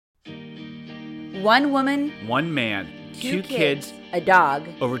One woman, One man, two kids, a dog,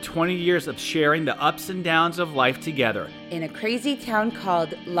 over 20 years of sharing the ups and downs of life together. in a crazy town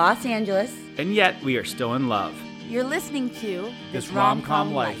called Los Angeles. And yet, we are still in love. You're listening to This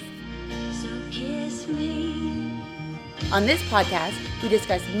rom-com life. So kiss me. On this podcast, we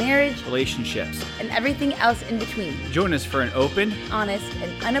discuss marriage Relationships. and everything else in between. Join us for an open... Honest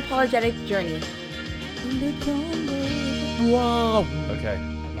and unapologetic journey. Whoa! Okay,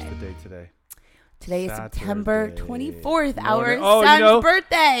 what's the date today? Today is Saturday September 24th, our morning. Oh, son's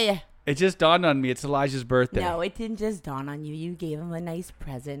birthday. It just dawned on me. It's Elijah's birthday. No, it didn't just dawn on you. You gave him a nice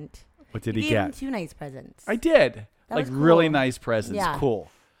present. What did You he gave him get? 2 nice presents. I did. That Like was really cool. nice presents. Yeah. Cool.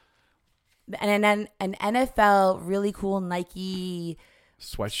 And then an NFL really cool Nike.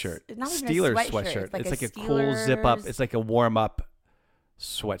 Sweatshirt. Not even a Steelers sweatshirt. sweatshirt. It's like a a cool zip up. Steelers- It's like a warm up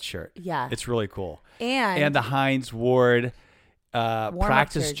sweatshirt. Yeah. It's really cool. And the Heinz Ward Warm-up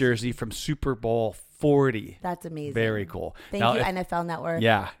practice jersey. jersey from Super Bowl 40. That's amazing. Very cool. Thank Now, you, if- NFL Network.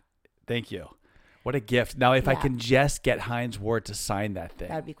 Yeah. Thank you. What a gift. Now, if I Yeah. can just get Heinz Ward to sign that thing,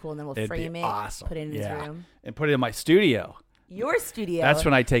 That'd be cool. And then we'll it'd frame be it, awesome. put it in his room. And put it in my studio. Your studio. That's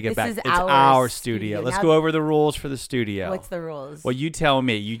when I take it This back. is It's our our studio. studio. Let's Now- go over the rules for the studio. What's the rules? Well, you tell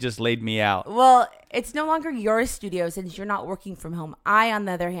me. You just laid me out. Well, it's no longer your studio since you're not working from home. I, on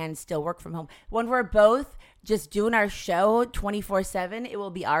the other hand, still work from home. When we're both just doing our show 24/7, it will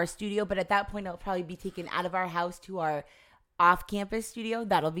be our studio. But at that point, it'll probably be taken out of our house to our off-campus studio.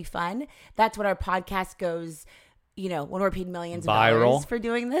 That'll be fun. That's what our podcast goes, when we're paid millions of Viral. dollars for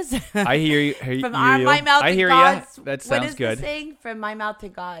doing this. I hear you. From my mouth I to hear God's. you. That What sounds is good. the saying? From my mouth to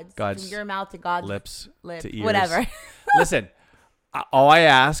God's. God's From your mouth to God's Lips lip. to ears. Whatever. Listen, all I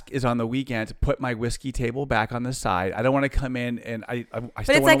ask is on the weekend to put my whiskey table back on the side. I don't want to come in and I still But it's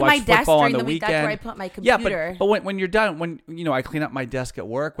want like to my watch desk football on during the the week. weekend. That's where I put my Yeah, computer. but when you're done, when I clean up my desk at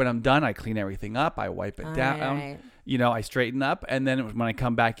work, when I'm done, I clean everything up. I wipe it down. Right. I straighten up, and then when I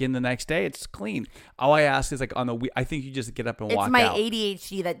come back in the next day, it's clean. All I ask is like on the week. I think you just get up and walk It's my out.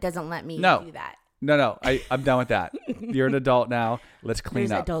 ADHD that doesn't let me No. do that. No, I'm done with that. You're an adult now. Let's clean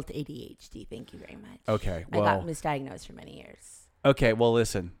There's up. adult ADHD. Thank you very much. Okay, I got well, misdiagnosed for many years. okay, well,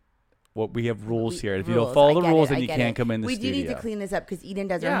 listen. We have rules here. If you Rules. don't follow I the get rules, it. then I you get can't it. come in the We studio. do need to clean this up because Eden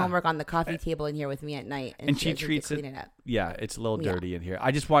does her Yeah. homework on the coffee table in here with me at night, And she doesn't get treats to it. clean it up. Yeah, it's a little Yeah. dirty in here.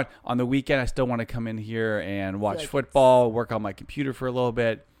 I just want on the weekend. I still want to come in here and watch like football, work on my computer for a little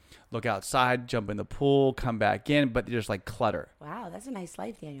bit, look outside, jump in the pool, come back in. But there's like clutter. Wow, that's a nice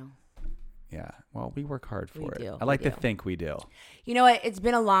life, Daniel. Yeah. Well, we work hard for We it. do. I like We to do. think we do. You know what? It's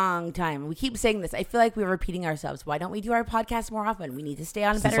been a long time. We keep saying this. I feel like we're repeating ourselves. Why don't we do our podcast more often? We need to stay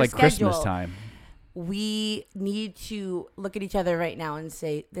on a It's better like schedule. Christmas time. We need to look at each other right now and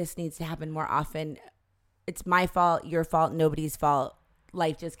say, this needs to happen more often. It's my fault, your fault, nobody's fault.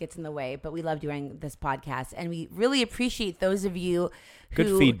 Life just gets in the way, but we love doing this podcast. And we really appreciate those of you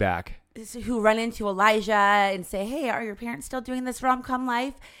Good feedback. who run into Elijah and say, hey, are your parents still doing this rom-com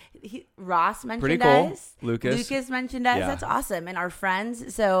life? Ross mentioned Pretty cool. us. Lucas. mentioned us. Yeah. That's awesome. And our friends.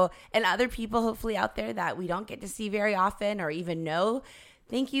 And other people hopefully out there that we don't get to see very often or even know.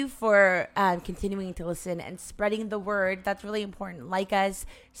 Thank you for continuing to listen and spreading the word. That's really important. Like us,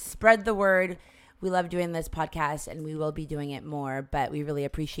 spread the word. We love doing this podcast and we will be doing it more, but we really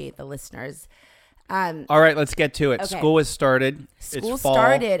appreciate the listeners. All right, let's get to it. Okay. School has started. School It's fall.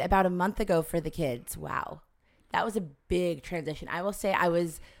 started about a month ago for the kids. Wow. That was a big transition. I will say I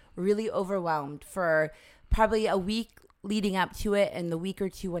was really overwhelmed for probably a week leading up to it, and the week or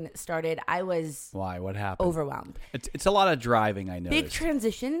two when it started, I was Why? What happened? overwhelmed. It's a lot of driving, I noticed. Big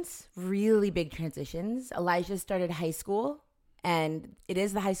transitions, really big transitions. Elijah started high school, and it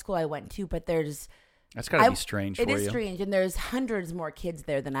is the high school I went to, but there's That's got to be strange for it you. is strange, and there's hundreds more kids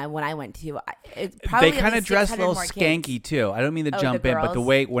there than when I went to. It's They probably kind of dress a little skanky too. I don't mean to Oh, jump the in, but the girls?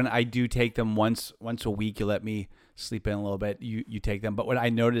 way when I do take them once a week, you let me sleep in a little bit. You take them, but what I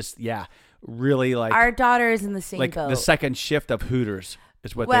noticed, really like Our daughter is in the same like boat. the second shift of Hooters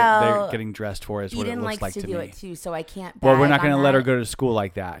is what Well, they're getting dressed for. Is what it Eden looks likes like to to do me. it too, so I can't. Well, we're bag not going to on let her that. go to school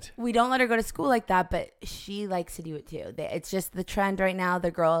like that. We don't let her go to school like that, but she likes to do it too. It's just the trend right now.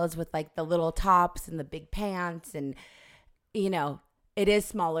 The girls with like the little tops and the big pants, and it is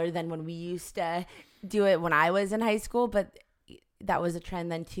smaller than when we used to do it when I was in high school, but that was a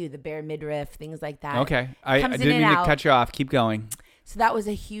trend then too. The bare midriff, things like that. Okay, I Comes in didn't and mean to out. cut you off. Keep going. So that was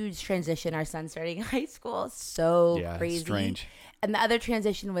a huge transition. Our son starting high school, so Yeah, crazy. strange. And the other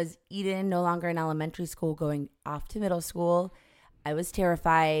transition was Eden no longer in elementary school, going off to middle school. I was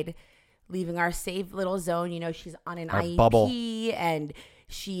terrified, leaving our safe little zone. She's on an Our IEP bubble. and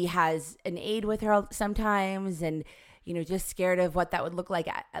she has an aide with her sometimes. And, just scared of what that would look like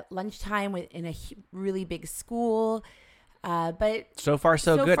at lunchtime in a really big school. But so far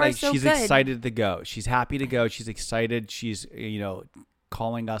so good. far, Like, so she's good. excited to go. She's happy to go. She's excited. She's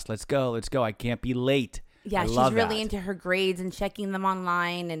calling us. Let's go. I can't be late. Yeah, I she's love really that. into her grades and checking them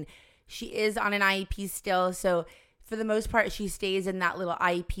online, and she is on an IEP still. So for the most part, she stays in that little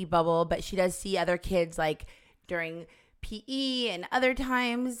IEP bubble, but she does see other kids like during PE and other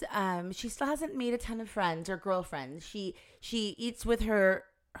times. She still hasn't made a ton of friends or girlfriends. She eats with her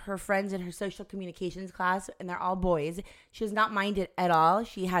friends in her social communications class, and they're all boys. She does not mind it at all.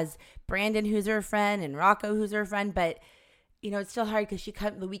 She has Brandon, who's her friend, and Rocco, who's her friend, but it's still hard because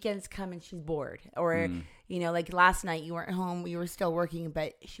the weekends come and she's bored. Or, like last night you weren't home, you were still working,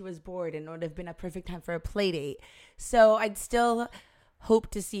 but she was bored, and it would have been a perfect time for a play date. So I'd still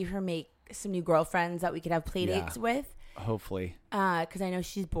hope to see her make some new girlfriends that we could have play dates with. Hopefully. Because I know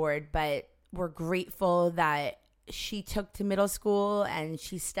she's bored, but we're grateful that she took to middle school and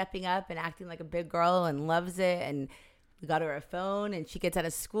she's stepping up and acting like a big girl and loves it. And we got her a phone, and she gets out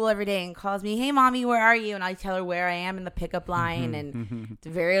of school every day and calls me, "Hey, Mommy, where are you?" And I tell her where I am in the pickup line. And it's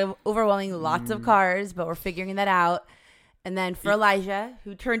very overwhelming, lots of cars, but we're figuring that out. And then for Elijah,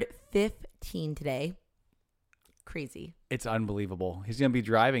 who turned 15 today, crazy. It's unbelievable. He's going to be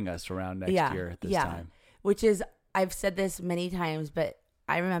driving us around next year at this time. Which is, I've said this many times, but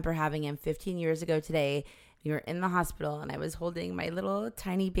I remember having him 15 years ago today. We were in the hospital, and I was holding my little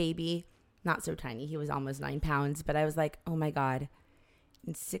tiny baby. Not so tiny. He was almost 9 pounds. But I was like, oh, my God.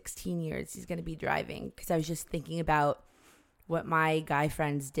 In 16 years, he's going to be driving. Because I was just thinking about what my guy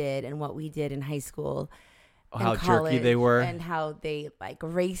friends did and what we did in high school. and how jerky they college, were. and how they like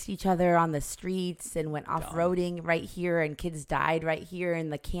raced each other on the streets and went off-roading right here, and kids died right here in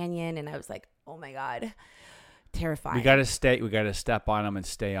the canyon. And I was like, oh my God, terrifying. We got to step on them and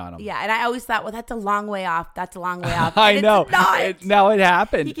stay on them. Yeah, and I always thought, well, that's a long way off. That's a long way off. I And know. It's not. Now it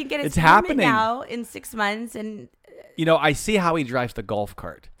happened. He can get his it's permit happening now in 6 months, and You know, I see how he drives the golf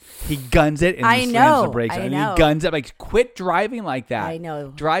cart. He guns it and I he slams the know, brakes I on it. And know. he guns it. Like, quit driving like that. I know.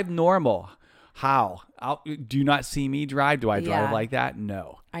 Drive normal. How? Do you not see me drive? Do I drive Yeah. like that?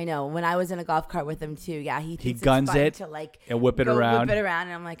 No. I know when I was in a golf cart with him too. Yeah, he thinks guns it's fun it to like and whip it go around. Whip it around,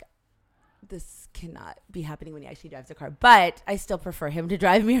 and I'm like, this cannot be happening when he actually drives a car. But I still prefer him to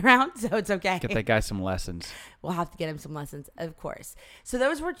drive me around, so it's okay. Get that guy some lessons. We'll have to get him some lessons, of course. So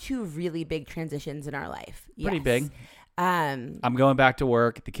those were two really big transitions in our life. Pretty Yes. big. I'm going back to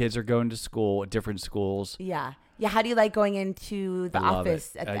work. The kids are going to school, different schools. Yeah. Yeah. How do you like going into the I love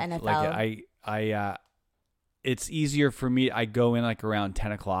office it. at the I- NFL? Like it's easier for me. I go in like around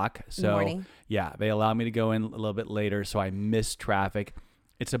 10 o'clock. In the So morning? yeah, they allow me to go in a little bit later. So I miss traffic.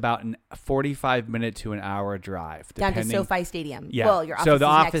 It's about a 45-minute to an hour drive. Down to depending- SoFi Stadium. Yeah. Well, your office so the is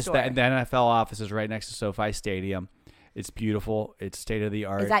office, next door. the NFL office is right next to SoFi Stadium. It's beautiful. It's state of the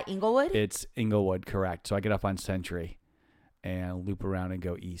art. Is that Inglewood? It's Inglewood, correct. So I get up on Century and loop around and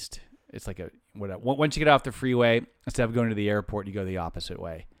go east. It's like once you get off the freeway, instead of going to the airport, you go the opposite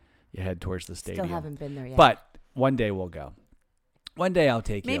way. You head towards the stadium. Still haven't been there yet. But one day we'll go. One day I'll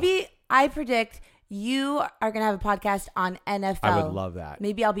take you. Maybe I predict you are going to have a podcast on NFL. I would love that.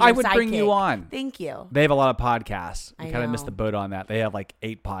 Maybe I'll be your I would bring sidekick. you on. Thank you. They have a lot of podcasts. I We kind of know. missed the boat on that. They have like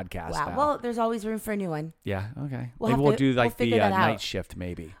 8 podcasts Wow. now. Well, there's always room for a new one. Yeah, okay. We'll Maybe have we'll to- do like we'll the figure that night out. shift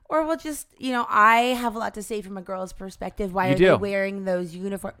maybe. Or we'll just, I have a lot to say from a girl's perspective. Why You are do. they wearing those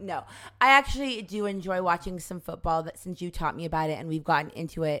uniforms? No, I actually do enjoy watching some football since you taught me about it and we've gotten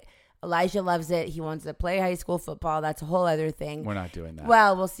into it. Elijah loves it. He wants to play high school football. That's a whole other thing. We're not doing that.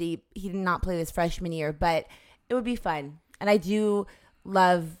 Well, we'll see. He did not play this freshman year, but it would be fun. And I do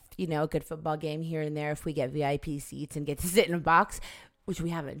love, a good football game here and there if we get VIP seats and get to sit in a box, which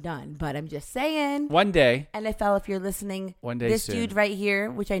we haven't done. But I'm just saying. One day. NFL, if you're listening, One day this soon. dude right here,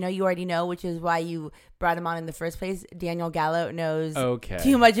 which I know you already know, which is why you brought him on in the first place, Daniel Gallo knows Okay.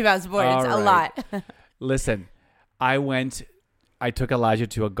 too much about sports, All a right. lot. Listen, I took Elijah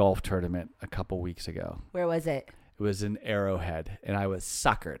to a golf tournament a couple weeks ago. Where was it? It was in Arrowhead, and I was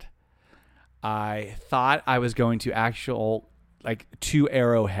suckered. I thought I was going to to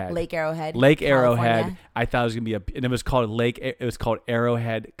Arrowhead. Lake Arrowhead. Lake Arrowhead. California. I thought it was going to be and it was called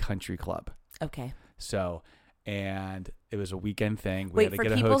Arrowhead Country Club. Okay. So, and it was a weekend thing. We Wait, had to for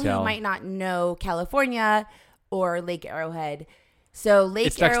get a people hotel. who might not know California or Lake Arrowhead. So Lake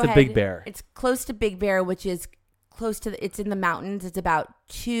It's next to Arrowhead. Big Bear. It's close to Big Bear, which is close to, it's in the mountains. It's about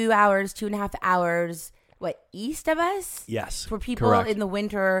 2.5 hours, east of us? Yes. For people correct. in the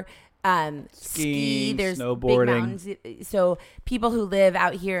winter, ski, Skiing, there's snowboarding. big mountains. So people who live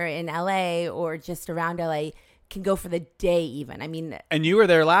out here in LA or just around LA can go for the day even. I mean, And you were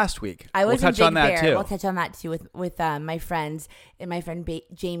there last week. I was we'll touch in Big on that Bear. too. We'll touch on that too with my friends and my friend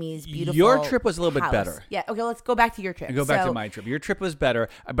Jamie's beautiful. Your trip was a little bit house. better. Yeah. Okay. Let's go back to your trip. And go back to So, my trip. Your trip was better,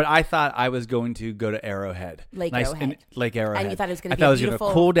 but I thought I was going to go to Arrowhead. Arrowhead. Lake Arrowhead. And you thought it was going I to thought be it was beautiful.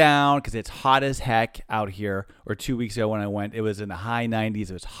 going to cool down because it's hot as heck out here. Or 2 weeks ago when I went, it was in the high 90s.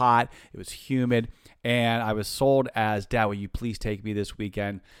 It was hot. It was humid. And I was sold as, Dad, will you please take me this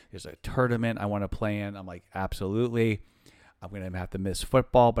weekend? There's a tournament I want to play in. I'm like, absolutely. I'm going to have to miss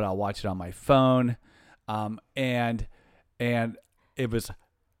football, but I'll watch it on my phone. And it was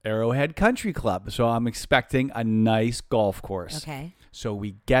Arrowhead Country Club. So I'm expecting a nice golf course. Okay. So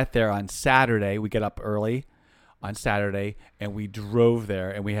we get there on Saturday. We get up early on Saturday, and we drove there,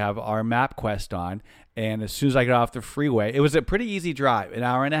 and we have our MapQuest on. And as soon as I got off the freeway, it was a pretty easy drive, an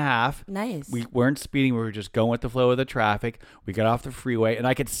hour and a half. Nice. We weren't speeding. We were just going with the flow of the traffic. We got off the freeway, and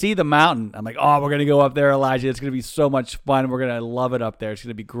I could see the mountain. I'm like, oh, we're going to go up there, Elijah. It's going to be so much fun. We're going to love it up there. It's going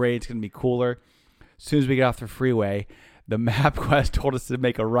to be great. It's going to be cooler. As soon as we get off the freeway, the MapQuest told us to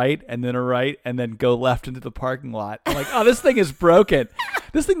make a right and then go left into the parking lot. I'm like, oh, this thing is broken.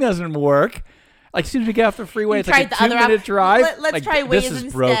 This thing doesn't work. Like, as soon as we get off the freeway, it's like a 2-minute drive. Let's try Waze this is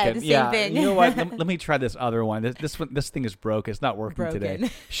instead. broken. Same Yeah, thing. you know what? Let me try this other one. This thing is broken. It's not working today. Broken.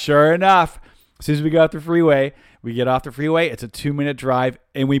 Sure enough, as soon as we get off the freeway, it's a 2-minute drive,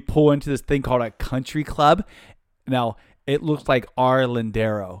 and we pull into this thing called a country club. Now, it looks like our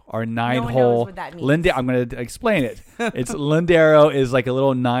Lindero, our 9-hole. knows what that means. I'm going to explain it. It's Lindero is like a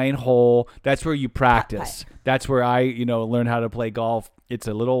little 9-hole. That's where you practice. That's where I, learn how to play golf. It's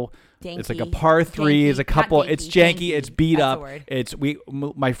a little. Janky. It's like a par 3. It's a couple. Not janky, It's janky. It's beat That's up. the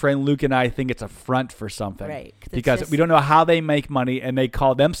word. My friend Luke and I think it's a front for something, Right, 'cause it's because just- we don't know how they make money, and they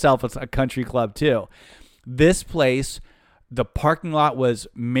call themselves a country club too. This place, the parking lot was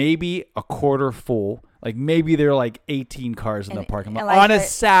maybe a quarter full. Like maybe there were like 18 cars in the And parking lot Elijah- on a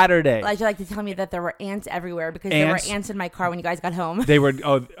Saturday. Elijah liked to tell me that there were ants everywhere because Ants? there were ants in my car when you guys got home. They were.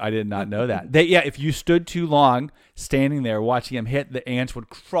 Oh, I did not know that. If you stood too long standing there watching them hit, the ants would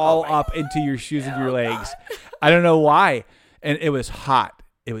crawl up into your shoes and your legs. I don't know why. And it was hot.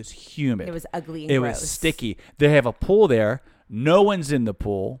 It was humid. It was ugly and It gross. was sticky. They have a pool there. No one's in the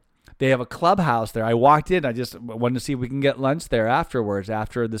pool. They have a clubhouse there. I walked in. I just wanted to see if we can get lunch there afterwards,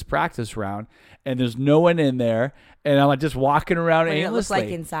 after this practice round. And there's no one in there. And I'm like just walking around What did it look aimlessly. like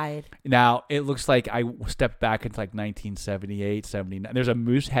inside? Now, it looks like I stepped back into like 1978, 79. There's a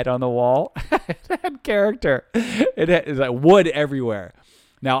moose head on the wall. It had character. It's like wood everywhere.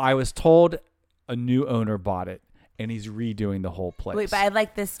 Now, I was told a new owner bought it, and he's redoing the whole place. Wait, but I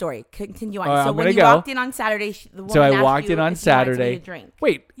like this story. Continue on. I'm So when gonna you go. walked in on Saturday, the woman So I asked walked you in on if you wanted something Saturday. to drink.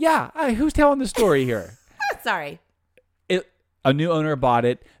 Wait, yeah. Who's telling the story here? Sorry. A new owner bought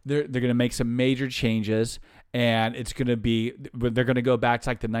it. They're going to make some major changes, and it's going to be, they're going to go back to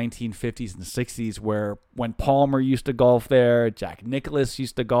like the 1950s and 60s, where when Palmer used to golf there, Jack Nicklaus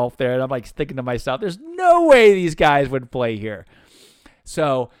used to golf there, and I'm like thinking to myself, there's no way these guys would play here.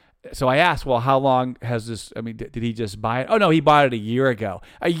 So I asked, well, how long has this, I mean, did he just buy it? Oh no, he bought it a year ago.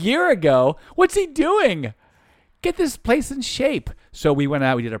 A year ago? What's he doing? Get this place in shape. So we went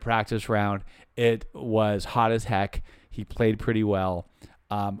out, we did a practice round. It was hot as heck. He played pretty well.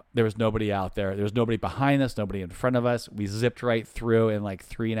 There was nobody out there. There was nobody behind us, nobody in front of us. We zipped right through in like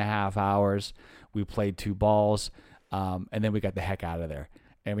 3.5 hours. We played 2 balls, and then we got the heck out of there.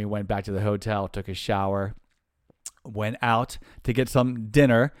 And we went back to the hotel, took a shower, went out to get some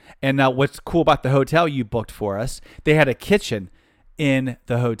dinner. And now what's cool about the hotel you booked for us, they had a kitchen in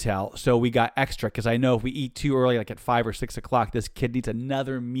the hotel. So we got extra, because I know if we eat too early, like at 5 or 6 o'clock, this kid needs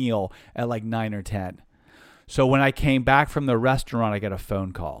another meal at like 9 or 10. So when I came back from the restaurant, I got a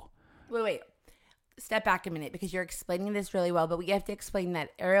phone call. Wait. Step back a minute, because you're explaining this really well, but we have to explain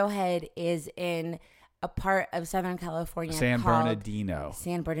that Arrowhead is in a part of Southern California San called Bernardino.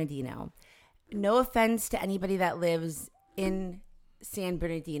 San Bernardino. No offense to anybody that lives in San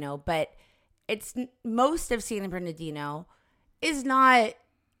Bernardino, but most of San Bernardino is not,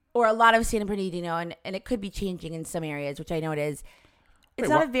 or a lot of San Bernardino, and it could be changing in some areas, which I know it is. It's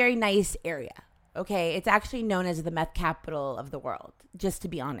not a very nice area. Okay, it's actually known as the meth capital of the world, just to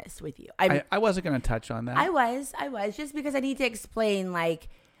be honest with you. I wasn't going to touch on that. I was, just because I need to explain, like,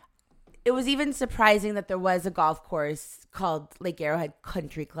 it was even surprising that there was a golf course called Lake Arrowhead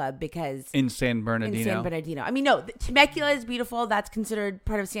Country Club, because in San Bernardino. in San Bernardino. I mean, no, Temecula is beautiful. That's considered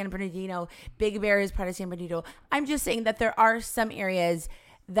part of San Bernardino. Big Bear is part of San Bernardino. I'm just saying that there are some areas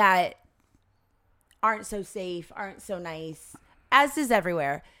that aren't so safe, aren't so nice, as is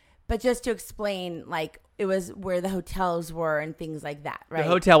everywhere. But just to explain, like, it was where the hotels were and things like that, right? The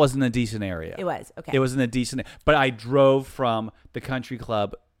hotel was in a decent area. It was, okay. It was in a decent, but I drove from the country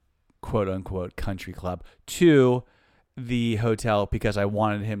club, quote unquote country club, to the hotel because I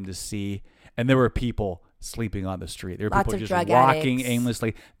wanted him to see. And there were people sleeping on the street. There were Lots people of just drug walking addicts.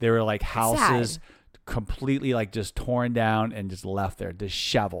 aimlessly. There were like houses Sad. completely like just torn down and just left there,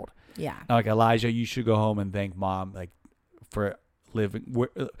 disheveled. Yeah. And like, Elijah, you should go home and thank mom, like, for living.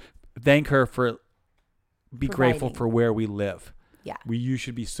 Thank her for be grateful Providing. for where we live. Yeah. You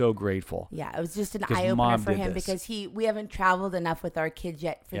should be so grateful. Yeah, it was just an 'Cause eye opener Mom for did him this. because we haven't traveled enough with our kids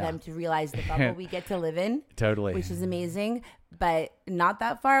yet for Yeah. them to realize the bubble we get to live in, Totally. which is amazing. But not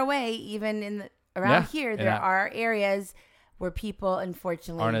that far away, even around Yeah, here, and there are areas where people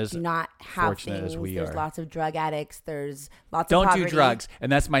unfortunately Aren't as do not have fortunate things. as we There's are. lots of drug addicts. There's lots of Don't do poverty. drugs.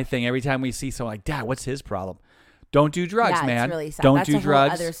 And that's my thing. Every time we see someone like, Dad, what's his problem? Don't do drugs, Yeah, man. it's really sad. Don't That's do a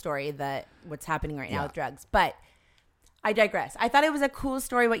drugs. whole other story that what's happening right now Yeah. with drugs. But I digress. I thought it was a cool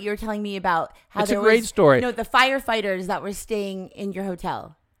story what you were telling me about how It's a there great was, story. You know, the firefighters that were staying in your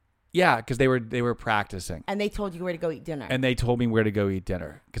hotel Yeah, because they were practicing. and they told you where to go eat dinner. And they told me where to go eat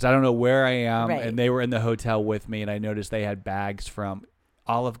dinner because I don't know where I am. Right. And they were in the hotel with me, and I noticed they had bags from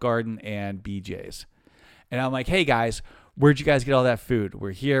Olive Garden and BJ's. And I'm like, hey, guys, where'd you guys get all that food?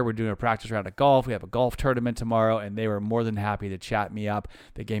 We're here. We're doing a practice round of golf. We have a golf tournament tomorrow. And they were more than happy to chat me up.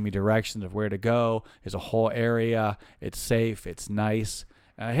 They gave me directions of where to go. There's a whole area. It's safe. It's nice.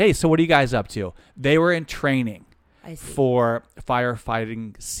 Hey, so what are you guys up to? They were in training. I see. For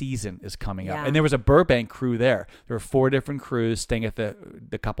firefighting season is coming up. Yeah. And there was a Burbank crew there. There were 4 different crews staying at the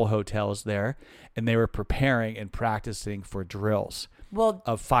couple hotels there, and they were preparing and practicing for drills Well,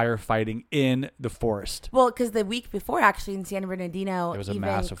 of firefighting in the forest. because the week before, actually, in San Bernardino, It was a even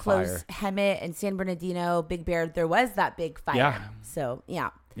massive close fire. Hemet and San Bernardino, Big Bear, there was that big fire. Yeah. So,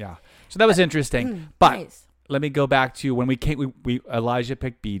 yeah. Yeah. So that was interesting. But Nice. let me go back to when we came, Elijah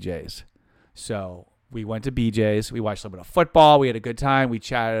picked BJ's. So we went to BJ's. We watched a little bit of football. We had a good time. We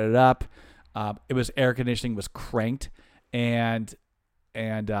chatted it up. It was air conditioning was cranked, and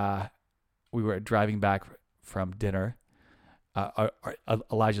we were driving back from dinner,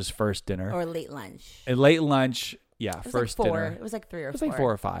 Elijah's first dinner, Or late lunch. and late lunch. Yeah, It was first like 4. dinner. It was like 3 or It was 4. like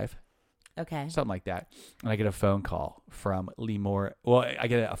 4 or 5, Okay. something like that. And I get a phone call from Lee Moore. Well, I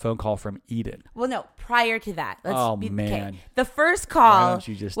get a phone call from Eden. Well, no, prior to that. Oh, okay. man. The first Why call don't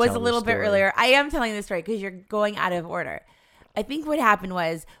you just was tell a the little bit story? earlier. I am telling this story because you're going out of order. I think what happened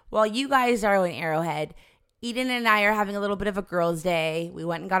was, while you guys are in Arrowhead, Eden and I are having a little bit of a girls' day. We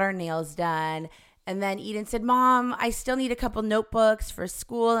went and got our nails done. And then Eden said, Mom, I still need a couple notebooks for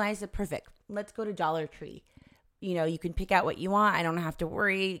school. And I said, perfect. Let's go to Dollar Tree. You know, you can pick out what you want. I don't have to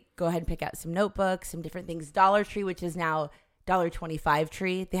worry. Go ahead and pick out some notebooks, some different things. Dollar Tree, which is now $1.25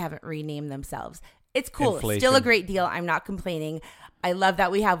 Tree. They haven't renamed themselves. It's cool. Inflation. Still a great deal. I'm not complaining. I love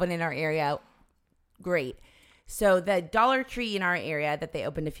that we have one in our area. Great. So the Dollar Tree in our area that they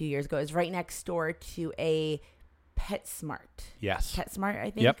opened a few years ago is right next door to a PetSmart. Yes. PetSmart,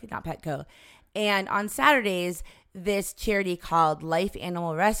 I think, Yep. not Petco. And on Saturdays, this charity called Life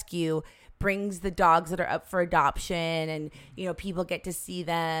Animal Rescue brings the dogs that are up for adoption, and you know, people get to see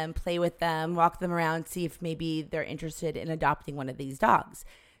them, play with them, walk them around, see if maybe they're interested in adopting one of these dogs.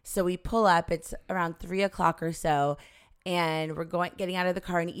 So we pull up. It's around 3:00 or so, and we're getting out of the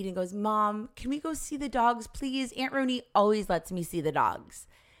car, and Eden goes, Mom, can we go see the dogs, please? Aunt Rooney always lets me see the dogs.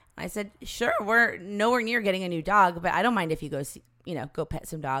 I said, sure, we're nowhere near getting a new dog, but I don't mind if you go see, go pet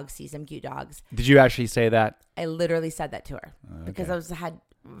some dogs, see some cute dogs. Did you actually say that? I literally said that to her because I was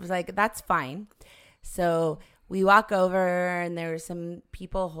like, that's fine. So we walk over, and there's some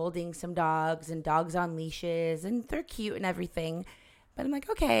people holding some dogs and dogs on leashes, and they're cute and everything. But I'm like,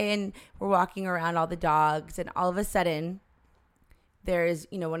 okay. And we're walking around all the dogs, and all of a sudden there's,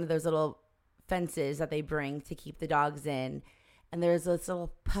 one of those little fences that they bring to keep the dogs in. And there's this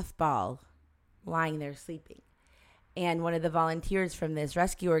little puffball lying there sleeping. And one of the volunteers from this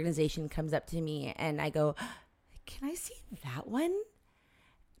rescue organization comes up to me, and I go, can I see that one?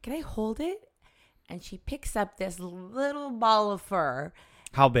 Can I hold it? And she picks up this little ball of fur,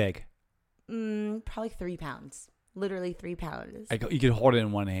 How big? probably 3 pounds, literally 3 pounds. You could hold it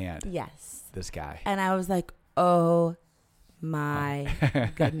in one hand. Yes. This guy. And I was like, oh my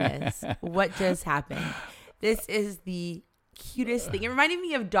goodness, what just happened? This is the cutest thing. It reminded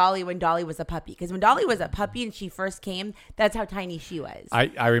me of Dolly when Dolly was a puppy, because when Dolly was a puppy and she first came, that's how tiny she was.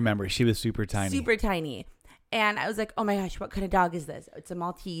 I remember. She was super tiny. Super tiny. And I was like, oh my gosh, what kind of dog is this? It's a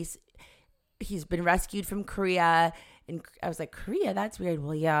Maltese. He's been rescued from Korea. And I was like, Korea? That's weird.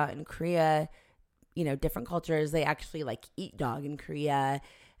 Well, yeah, in Korea, different cultures, they actually like eat dog in Korea.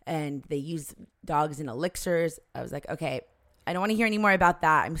 and they use dogs in elixirs. I was like, okay, I don't want to hear any more about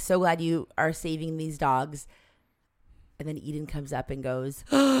that. I'm so glad you are saving these dogs. And then Eden comes up and goes,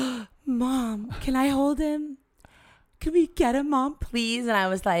 Mom, can I hold him? Can we get him, Mom, please? And I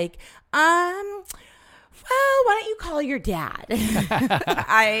was like, well, why don't you call your dad?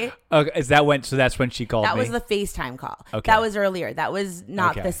 Okay, is that when? So that's when she called That me. was the FaceTime call. Okay. That was earlier. That was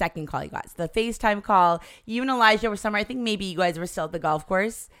not Okay. the second call you got. So the FaceTime call, you and Elijah were somewhere. I think maybe you guys were still at the golf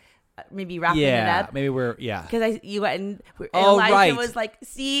course, maybe wrapping it up. Maybe we're Because you went and Oh, Elijah right. was like,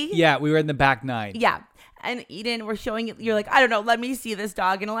 see? Yeah, we were in the back nine. Yeah. And Eden, we're showing you, you're like, I don't know, let me see this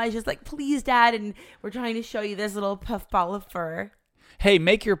dog. And Elijah's like, please, Dad. And we're trying to show you this little puff ball of fur. Hey,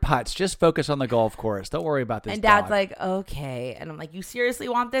 make your putts. Just focus on the golf course. Don't worry about this And Dad's dog. like, okay. And I'm like, you seriously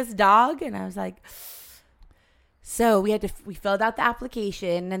want this dog? And I was like, so we filled out the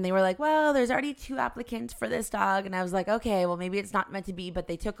application and they were like, well, there's already 2 applicants for this dog. And I was like, okay, well, maybe it's not meant to be. But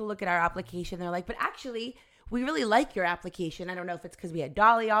they took a look at our application. They're like, but actually, we really like your application. I don't know if it's because we had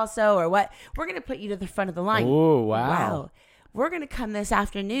Dolly also or what. We're going to put you to the front of the line. Oh, wow. We're going to come this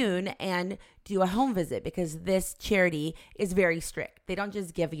afternoon and do a home visit because this charity is very strict. They don't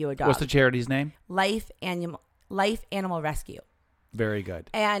just give you a dog. What's the charity's name? Life Animal Rescue. Very good.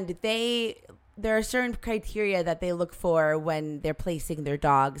 And there are certain criteria that they look for when they're placing their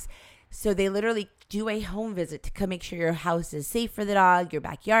dogs. So they literally do a home visit to come make sure your house is safe for the dog, your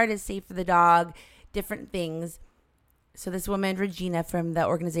backyard is safe for the dog, different things. So this woman, Regina, from the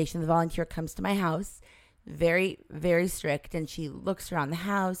organization, the volunteer, comes to my house, very, very strict. And she looks around the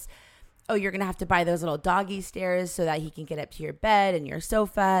house. Oh, you're going to have to buy those little doggy stairs so that he can get up to your bed and your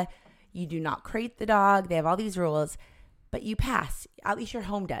sofa. You do not crate the dog. They have all these rules. But you pass. At least your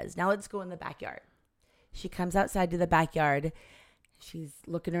home does. Now let's go in the backyard. She comes outside to the backyard. She's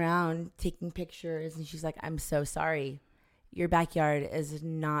looking around, taking pictures. And she's like, I'm so sorry. Your backyard is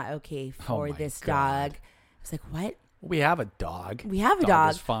not okay for my this God. dog. I was like, what? We have a dog. We have a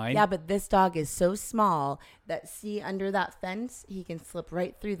dog. Is fine. Yeah, but this dog is so small that, see, under that fence, he can slip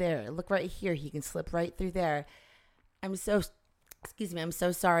right through there. Look right here. He can slip right through there. I'm so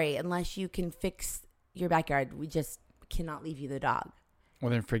sorry. Unless you can fix your backyard, we just cannot leave you the dog.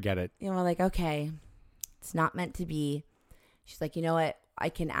 Well, then forget it. And we're like, okay, it's not meant to be. She's like, you know what? I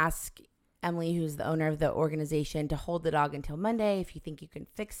can ask Emily, who's the owner of the organization, to hold the dog until Monday if you think you can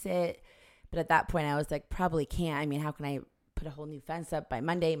fix it. But at that point, I was like, probably can't. I mean, how can I put a whole new fence up by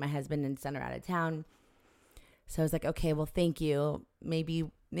Monday? My husband and son are out of town. So I was like, okay, well, thank you. Maybe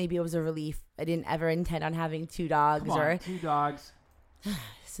it was a relief. I didn't ever intend on having 2 dogs. Come on, 2 dogs.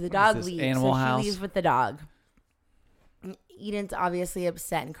 So the dog this, leaves. Animal so House? she leaves with the dog. Eden's obviously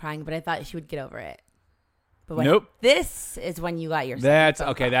upset and crying, but I thought she would get over it. But Nope. This is when you got your That's second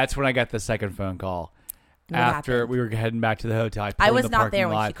phone okay. call. That's when I got the second phone call. And what After happened? we were heading back to the hotel, I pulled I in was the not parking there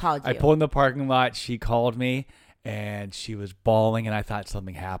when lot. she called I you. pulled in the parking lot. She called me, and she was bawling, and I thought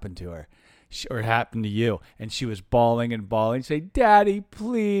something happened to her. Or happened to you. And she was bawling and bawling. Say, Daddy,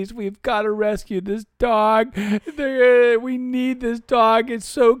 please, we've got to rescue this dog. We need this dog. It's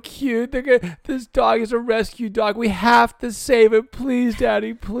so cute. This dog is a rescue dog. We have to save it. Please,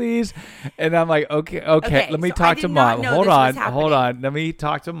 Daddy, please. And I'm like, okay. Let me so I talk did to not Mom. know Hold this was on. happening. Let me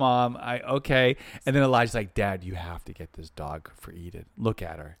talk to Mom. Okay. And then Elijah's like, Dad, you have to get this dog for Eden. Look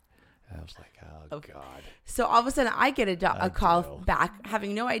at her. And I was like, oh, God. So all of a sudden, I get a call know. back,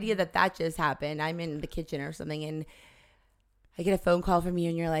 having no idea that just happened. I'm in the kitchen or something, and I get a phone call from you,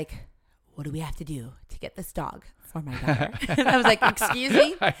 and you're like, what do we have to do to get this dog for my daughter? And I was like, excuse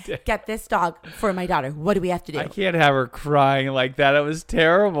me? I did. Get this dog for my daughter. What do we have to do? I can't have her crying like that. It was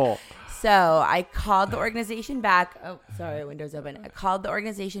terrible. So I called the organization back. Oh, sorry, window's open. I called the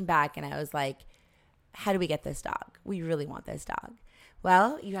organization back, and I was like, how do we get this dog? We really want this dog.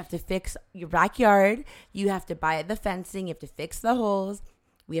 Well, you have to fix your backyard. You have to buy the fencing. You have to fix the holes.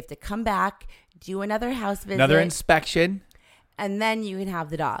 We have to come back, do another house visit. Another inspection. And then you can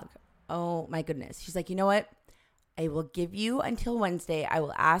have the dog. Oh, my goodness. She's like, you know what? I will give you until Wednesday. I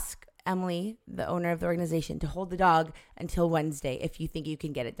will ask Emily, the owner of the organization, to hold the dog until Wednesday if you think you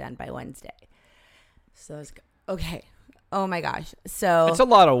can get it done by Wednesday. So I was okay. Oh, my gosh. So It's a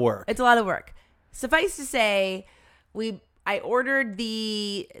lot of work. it's a lot of work. Suffice to say, I ordered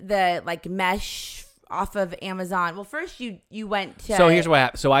the like mesh off of Amazon. Well, first you went to. So here's what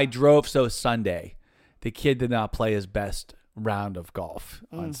happened. So I drove. So Sunday, the kid did not play his best round of golf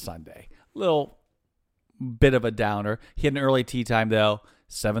on Sunday. Little bit of a downer. He had an early tee time though,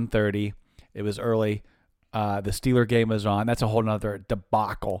 7:30. It was early. The Steeler game was on. That's a whole nother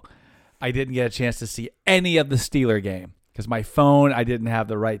debacle. I didn't get a chance to see any of the Steeler game. because my phone, I didn't have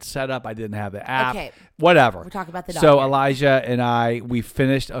the right setup. I didn't have the app. Okay. Whatever. We'll talk about the dog. So here. Elijah and I, we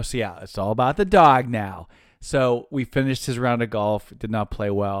finished. Oh, so yeah, it's all about the dog now. So we finished his round of golf. Did not play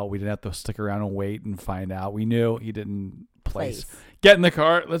well. We didn't have to stick around and wait and find out. We knew he didn't place. Get in the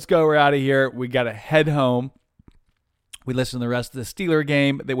car. Let's go. We're out of here. We got to head home. We listened to the rest of the Steeler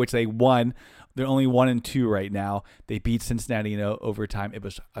game, which they won. They're only 1-2 right now. They beat Cincinnati in overtime. It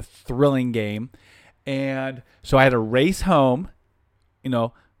was a thrilling game. And so I had to race home,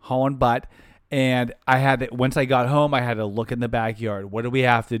 hauling butt. And once I got home, I had to look in the backyard. What do we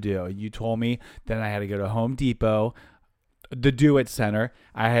have to do? You told me. Then I had to go to Home Depot, the Do It Center.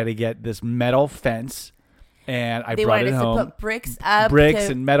 I had to get this metal fence, and I brought it home. They wanted us to put bricks up.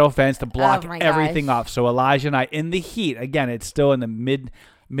 And metal fence to block my everything gosh. off. So Elijah and I, in the heat, again, it's still in the mid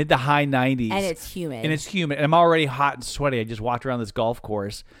to high 90s. And it's humid. And I'm already hot and sweaty. I just walked around this golf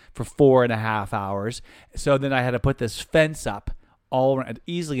course for 4.5 hours. So then I had to put this fence up all around,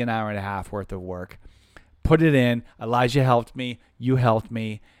 easily an hour and a half worth of work. Put it in. Elijah helped me. You helped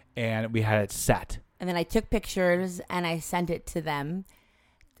me. And we had it set. And then I took pictures and I sent it to them.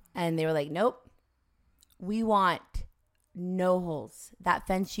 And they were like, nope. We want no holes. That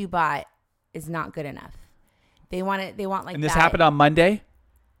fence you bought is not good enough. They want it. They want like And this that. happened on Monday?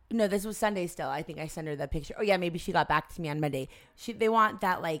 No, this was Sunday still. I think I sent her the picture. Oh, yeah, maybe she got back to me on Monday. They want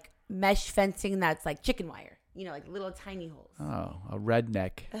that like mesh fencing that's like chicken wire. Like little tiny holes. Oh, a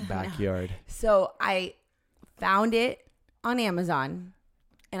redneck backyard. So I found it on Amazon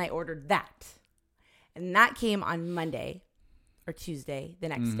and I ordered that. And that came on Monday or Tuesday, the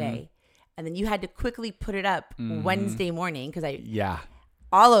next day. And then you had to quickly put it up Wednesday morning because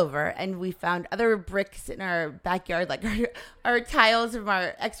all over. And we found other bricks in our backyard, like our tiles from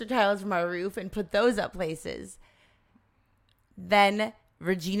our extra tiles from our roof, and put those up places. Then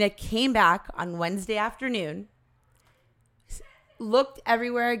Regina came back on Wednesday afternoon, looked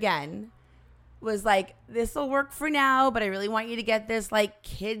everywhere again, was like, this will work for now, but I really want you to get this like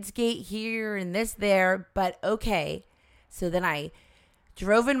kids gate here and this there, but okay. So then I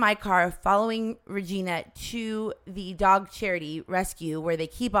drove in my car following Regina to the dog charity rescue where they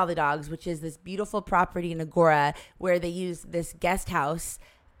keep all the dogs, which is this beautiful property in Agora where they use this guest house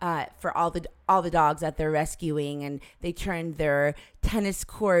for all the dogs that they're rescuing, and they turned their tennis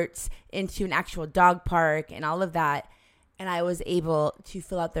courts into an actual dog park and all of that. And I was able to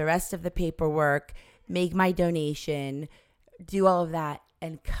fill out the rest of the paperwork, make my donation, do all of that,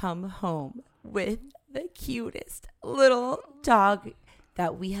 and come home with the cutest little dog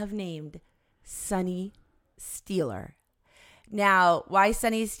that we have named Sunny Steeler. Now, why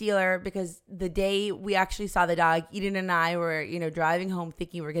Sunny Steeler? Because the day we actually saw the dog, Eden and I were, driving home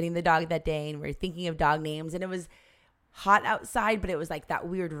thinking we're getting the dog that day, and we're thinking of dog names. And it was hot outside, but it was like that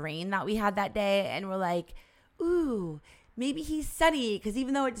weird rain that we had that day. And we're like, ooh, maybe he's Sunny, because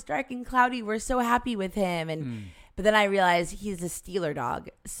even though it's dark and cloudy, we're so happy with him. And but then I realized he's a Steeler dog.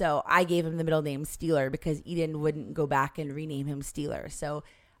 So I gave him the middle name Steeler because Eden wouldn't go back and rename him Steeler. So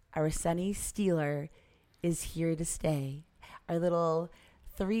our Sunny Steeler is here to stay. Our little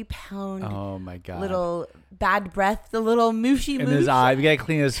 3-pound, oh my God, little bad breath, the little mooshy in moosh. his eye. We gotta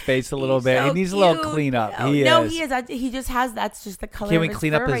clean his face a little He's bit. so He needs a little cute. cleanup. No, he is. He just has. That's just the color. Can of we his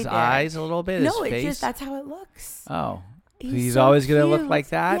clean fur up his right there. eyes a little bit? No, his it's face? just that's how it looks. Oh, he's so always gonna look cute. like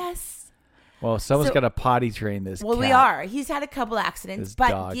that. Yes. Well, someone's So- got to potty train this. Well, cat. we are. He's had a couple accidents, This but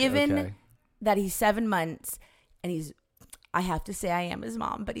dog, given okay. that he's 7 months and I have to say I am his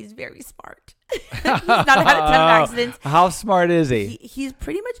mom, but he's very smart. He's not had a ton of accidents. How smart is he? He's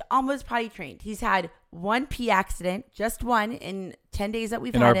pretty much almost potty trained. He's had one pee accident, just one in 10 days that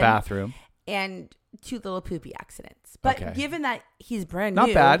we've In had our him, bathroom. and 2 little poopy accidents. But Okay. given that he's brand Not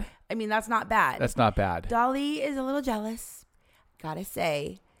new, bad. I mean, that's not bad. That's not bad. Dolly is a little jealous. Gotta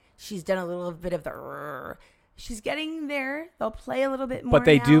say, she's done a little bit of the. She's getting there. They'll play a little bit more. But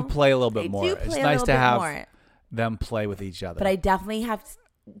they do now. play a little bit They more. do It's play a nice little to bit have more. them play with each other. But I definitely have.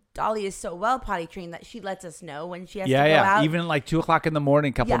 Dolly is so well potty trained that she lets us know when she has yeah, to go yeah. out. Even like 2:00 in the morning,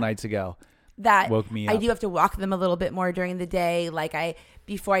 a couple Yeah. nights ago. That woke me I up. do have to walk them a little bit more during the day, like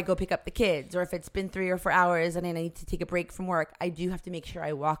before I go pick up the kids, or if it's been 3 or 4 hours and I need to take a break from work, I do have to make sure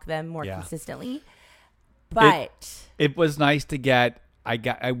I walk them more Yeah. consistently. But It was nice to get.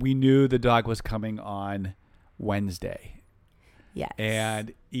 We knew the dog was coming on Wednesday. yes,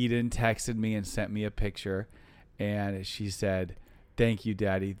 And Eden texted me and sent me a picture, and she said, "Thank you,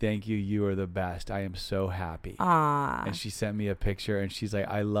 Daddy. Thank you. You are the best. I am so happy." And she sent me a picture, and she's like,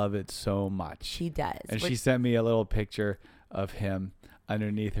 "I love it so much." she does. And she sent me a little picture of him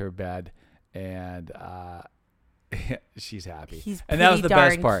underneath her bed, and She's happy. He's and that was the pretty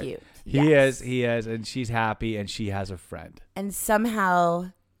best darn part. cute. He Yes. is, and she's happy, and she has a friend. And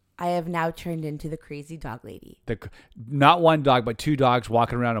somehow I have now turned into the crazy dog lady. Not one dog, but 2 dogs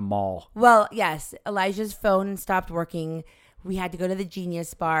walking around a mall. Well, yes, Elijah's phone stopped working. We had to go to the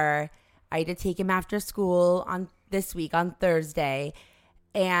Genius Bar. I had to take him after school on this week on Thursday.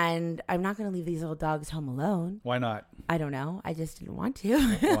 And I'm not going to leave these little dogs home alone. Why not? I don't know. I just didn't want to.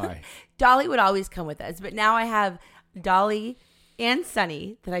 Why? Dolly would always come with us. But now I have Dolly and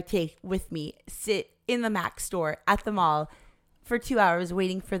Sunny that I take with me, sit in the Mac store at the mall for 2 hours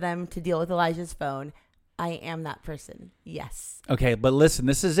waiting for them to deal with Elijah's phone. I am that person. Yes. Okay, but listen,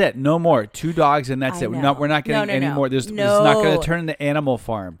 this is it. No more 2 dogs, and that's I it. know. We're not getting No. any more. This is No. not going to turn into Animal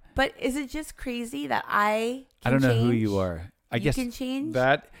Farm. But is it just crazy that I don't know who change? you are. I You guess can change?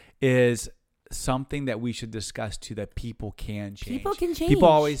 that is something that we should discuss too, that people can change. People can change. People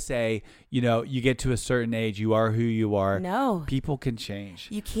always say, you get to a certain age, you are who you are. No. People can change.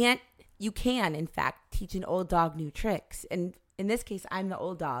 You can't. You can, in fact, teach an old dog new tricks. And in this case, I'm the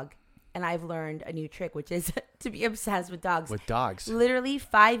old dog. And I've learned a new trick, which is to be obsessed with dogs. With dogs. Literally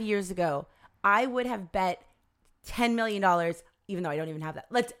 5 years ago, I would have bet $10 million, even though I don't even have that.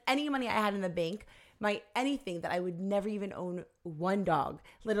 Let's any money I had in the bank, anything that I would never even own 1 dog,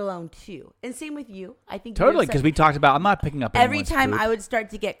 let alone 2. And same with you. I think you Totally, said- because we talked about, I'm not picking up every anyone's time poop. I would start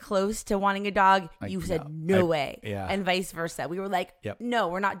to get close to wanting a dog, Like, you said no. no way. Yeah. And vice versa. We were like, Yep. no,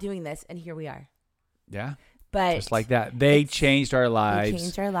 we're not doing this. And here we are. Yeah. But Just like that. They changed our they lives.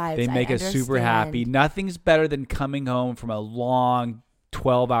 changed our lives. They make I us super happy. understand. Nothing's better than coming home from a long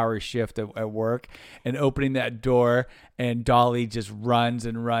 12-hour shift at work and opening that door, and Dolly just runs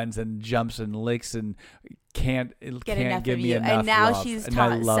and jumps and licks and can't Get enough give of me you. enough And now love. she's And I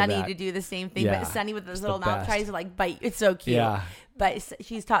taught love Sunny that. to do the same thing. Yeah. But Sunny with his It's little the mouth best. tries to like bite. It's so cute. Yeah. But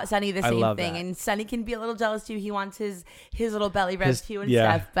she's taught Sunny the I same love thing. that. And Sunny can be a little jealous too. He wants his little belly rub His- too and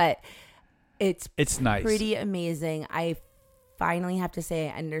yeah. stuff. But it's nice. pretty amazing. I finally have to say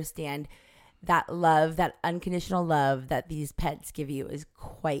I understand that love, that unconditional love that these pets give you is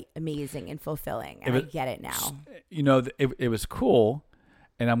quite amazing and fulfilling. And I get it now. It was cool,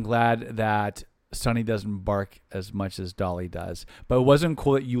 and I'm glad that Sunny doesn't bark as much as Dolly does. But it wasn't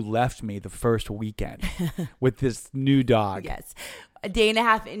cool that you left me the first weekend with this new dog. Yes. A day and a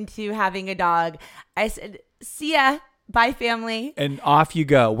half into having a dog, I said, see ya. Bye, family. And off you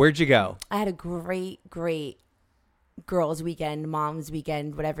go. Where'd you go? I had a great girls' weekend, mom's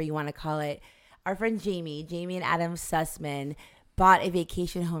weekend, whatever you want to call it. Our friend Jamie and Adam Sussman bought a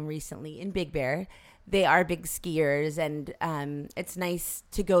vacation home recently in Big Bear. They are big skiers, and it's nice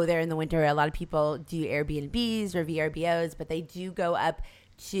to go there in the winter. A lot of people do Airbnbs or VRBOs, but they do go up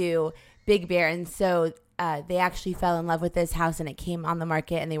to Big Bear. And so they actually fell in love with this house, and it came on the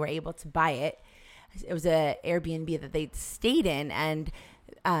market, and they were able to buy it. It was a Airbnb that they stayed in, and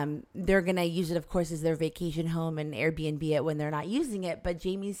they're going to use it, of course, as their vacation home and Airbnb it when they're not using it. But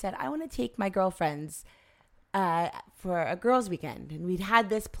Jamie said, I want to take my girlfriends for a girls' weekend. And we'd had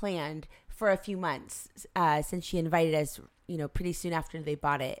this planned for a few months since she invited us, pretty soon after they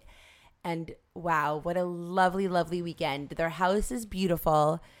bought it. And wow, what a lovely, lovely weekend. Their house is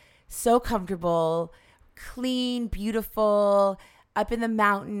beautiful, so comfortable, clean, beautiful, up in the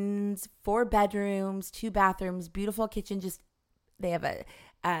mountains, 4 bedrooms, 2 bathrooms, beautiful kitchen. Just they have a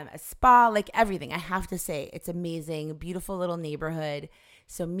spa, like everything. I have to say, it's amazing. Beautiful little neighborhood.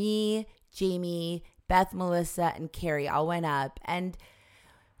 So me, Jamie, Beth, Melissa, and Carrie all went up, and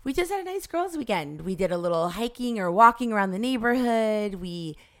we just had a nice girls' weekend. We did a little hiking or walking around the neighborhood.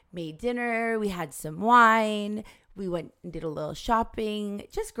 We made dinner. We had some wine. We went and did a little shopping.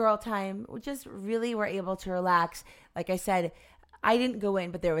 Just girl time. We just really were able to relax. Like I said, I didn't go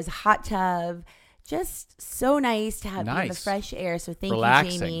in, but there was a hot tub. Just so nice to have you in the Nice. fresh air. So thank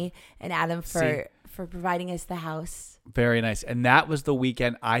Relaxing. you, Jamie and Adam, for providing us the house. Very nice. And that was the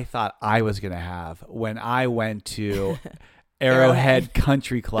weekend I thought I was going to have when I went to Arrowhead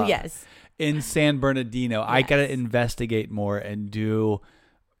Country Club Yes. in San Bernardino. I got to Yes. investigate more and do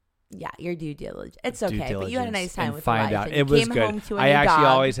Yeah, your due diligence. It's due okay, but you had a diligence nice time and with find Elijah. out. You It was came good. home to a I new actually dog.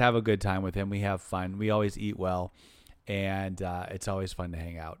 always have a good time with him. We have fun. We always eat well, and it's always fun to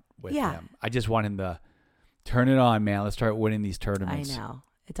hang out with Yeah. him. I just want him to turn it on, man. Let's start winning these I tournaments. know.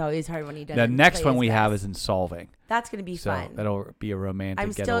 It's always hard when he doesn't. The next play one his we have best. is in Solving. That's going to be So fun. that'll be a romantic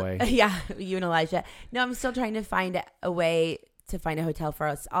I'm still, getaway. yeah, you and Elijah. No, I'm still trying to find a way to find a hotel for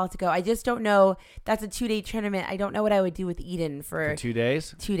us all to go. I just don't know. That's a 2-day tournament. I don't know what I would do with Eden for For 2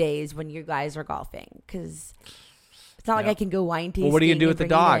 days? 2 days when you guys are golfing, because it's not like Yeah. I can go wine tasting. Well, what are you going to do and with the bring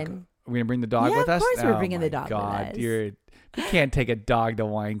dog? Eden. We're going to bring the dog Yeah, with of us? course we're Oh bringing the my dog with God, us. We can't take a dog to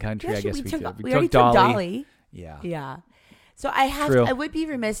wine country. Yeah, I guess we we took. could. We already took Dolly. Yeah. Yeah. So I have. True. I would be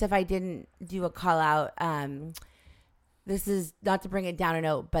remiss if I didn't do a call out. This is not to bring it down a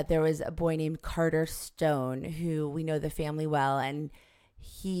note, but there was a boy named Carter Stone who we know the family well, and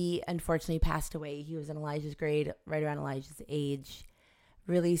he unfortunately passed away. He was in Elijah's grade, right around Elijah's age.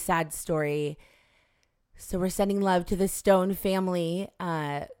 Really sad story. So we're sending love to the Stone family.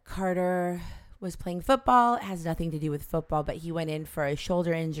 Carter was playing football. It has nothing to do with football, but he went in for a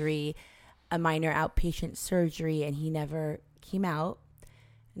shoulder injury, a minor outpatient surgery, and he never came out.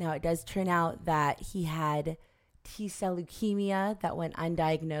 Now, it does turn out that he had T-cell leukemia that went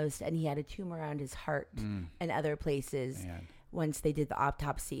undiagnosed, and he had a tumor around his heart and other places Man. once they did the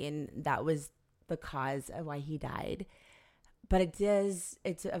autopsy, and that was the cause of why he died. But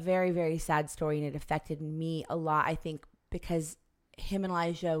it's a very, very sad story, and it affected me a lot, I think, because him and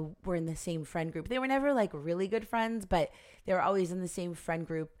Elijah were in the same friend group. They were never like really good friends, but they were always in the same friend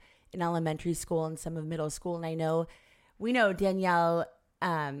group in elementary school and some of middle school. And we know Danielle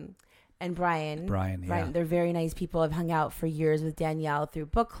and Brian. Brian, yeah. They're very nice people. I've hung out for years with Danielle through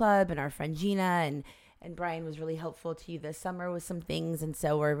book club and our friend Gina, and Brian was really helpful to you this summer with some things. And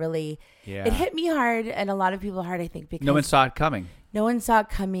so we're really, it hit me hard and a lot of people hard, I think, because No one saw it coming. no one saw it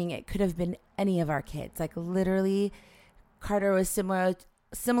coming. It could have been any of our kids. Like literally, Carter was similar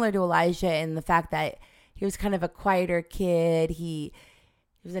to Elijah in the fact that he was kind of a quieter kid. He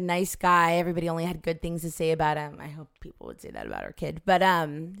was a nice guy. Everybody only had good things to say about him. I hope people would say that about our kid. But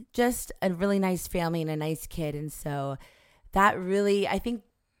just a really nice family and a nice kid. And so that really, I think,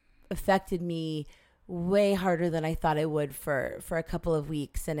 affected me way harder than I thought it would for a couple of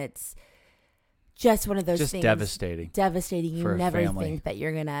weeks. And it's just one of those Just things. devastating. You for a never family. think that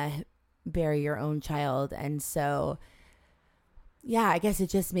you're going to bury your own child. And so, yeah, I guess it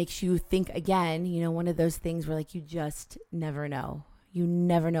just makes you think again, one of those things where like you just never know. You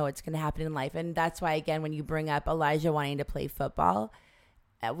never know what's going to happen in life. And that's why, again, when you bring up Elijah wanting to play football,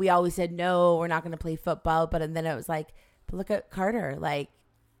 we always said, no, we're not going to play football. But then it was like, but look at Carter. Like,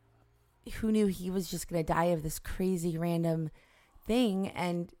 who knew he was just going to die of this crazy random thing?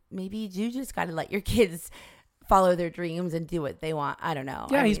 And maybe you just got to let your kids follow their dreams and do what they want. I don't know.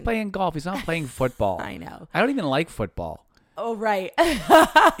 Yeah, he's playing golf. He's not playing football. I know. I don't even like football. Oh, right.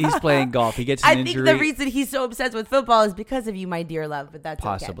 He's playing golf. He gets an I injury. think the reason he's so obsessed with football is because of you, my dear love, but that's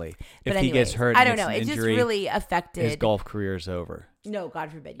Possibly. okay. If But he gets anyways, hurt, I and don't gets know. an It just injury, really affected. his golf career is over. No,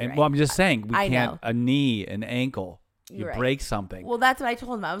 God forbid. You're And right. well, I'm just saying, we I can't. know. A knee, an ankle, you You're right. break something. Well, that's what I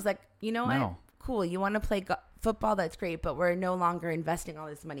told him. I was like, you know what? No. Cool. You want to play football? That's great. But we're no longer investing all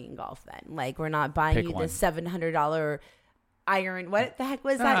this money in golf then. Like, we're not buying Pick you one. the $700 iron. What the heck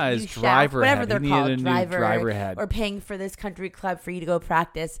was that? his You shaft, driver whatever head. they're He called. needed a new driver head. Or paying for this country club for you to go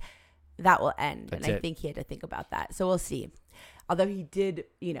practice. That will end. That's and I it. think he had to think about that. So we'll see. Although he did,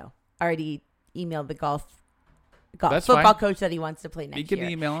 already email the golf That's football fine. coach that he wants to play You next can year.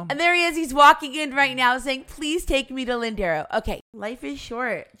 email him. And there he is. He's walking in right now saying, please take me to Lindero. Okay. Life is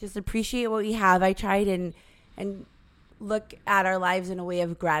short. Just appreciate what we have. I tried and look at our lives in a way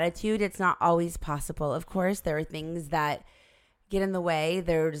of gratitude. It's not always possible. Of course, there are things that get in the way.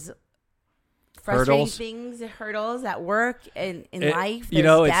 There's frustrating hurdles at work and in life.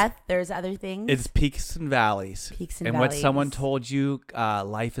 There's death. There's other things. It's peaks and valleys. And what someone valleys. told you,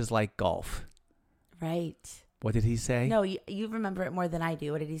 life is like golf. Right. What did he say? No, you remember it more than I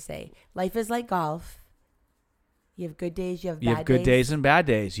do. What did he say? Life is like golf. You have good days, you have bad days. You have good days and bad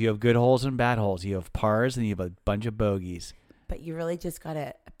days. You have good holes and bad holes. You have pars and you have a bunch of bogeys. But you really just got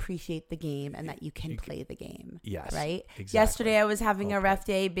to appreciate the game and that you can play the game. Yes. Right? Exactly. Yesterday I was having a Okay. rough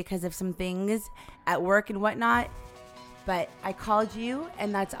day because of some things at work and whatnot. But I called you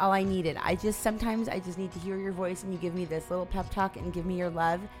and that's all I needed. Sometimes I just need to hear your voice and you give me this little pep talk and give me your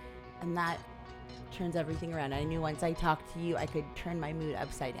love. And that turns everything around. I knew once I talked to you, I could turn my mood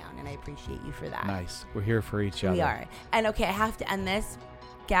upside down. And I appreciate you for that. Nice. We're here for each other. We are. And okay, I have to end this.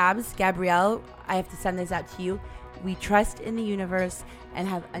 Gabrielle, I have to send this out to you. We trust in the universe and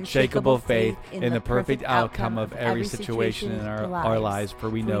have unshakable Unshakable faith in the perfect outcome of every situation in our lives, for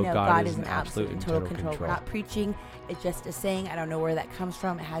we know God is in absolute and total control. We're not preaching. It's just a saying. I don't know where that comes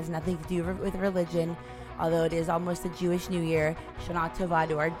from. It has nothing to do with religion, although it is almost the Jewish New Year. Shana Tova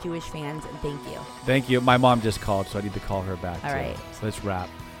to our Jewish fans, and thank you. Thank you. My mom just called, so I need to call her back. All too. right. So let's wrap.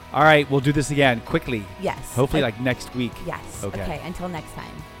 All right. We'll do this again quickly. Yes. Hopefully, like next week. Yes. Okay. Okay. Until next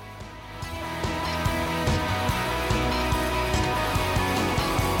time.